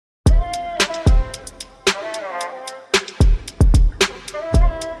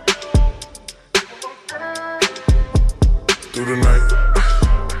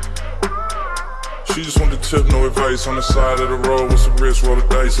lights on the side of the road. What's the risk? Roll the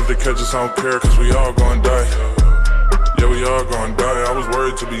dice. If they catch us, I don't care, cause we all gon' die. Yeah, we all gon' die. I was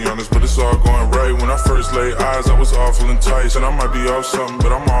worried, to be honest, but it's all going right. When I first laid eyes, I was awful enticed. And I might be off something,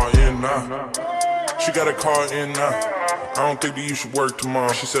 but I'm all in now. She got a call in now. I don't think that you should work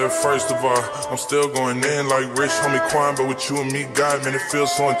tomorrow. She said, first of all, I'm still going in like rich homie Quan, but with you and me, God, man, it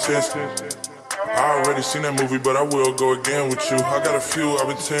feels so intense. I already seen that movie, but I will go again with you. I got a few I've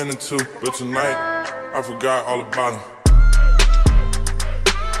been tending to, but tonight, I forgot all about them.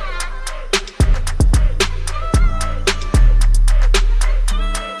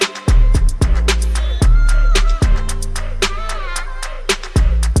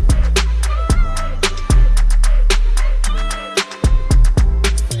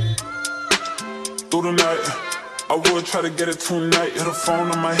 Through the night, I would try to get it tonight. Hit a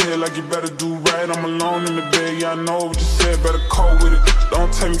phone on my head like you better do right. I'm alone in the bed, yeah I know what you said, better cope with it.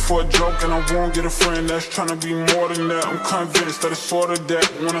 Don't take me for a joke and I won't get a friend that's trying to be more than that. I'm convinced that it's sort of that.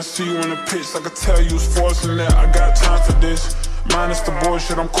 When I see you in the pits, I can tell you it's forcing that. I got time for this. Minus the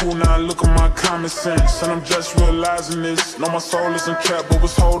bullshit, I'm cool now, look at my common sense. And I'm just realizing this. No, my soul isn't trapped, but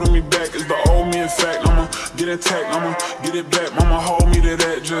what's holding me back is the old me. In fact, I'ma get intact, I'ma get it back. Mama, hold me to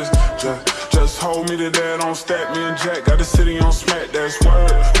that, just hold me to that. Don't stack me and Jack, got the city on smack, that's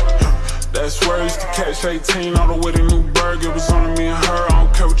word. That's where I used to catch 18 all the way to Newburgh. It was only me and her, I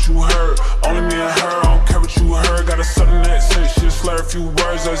don't care what you heard. Only me and her, I don't care what you heard. Got a southern accent, she'll slur a few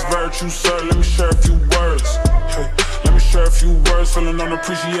words. That's virtue, sir, let me share a few words. Hey, let me share a few words, feeling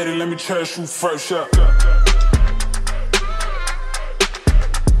unappreciated, let me cherish you first, yeah.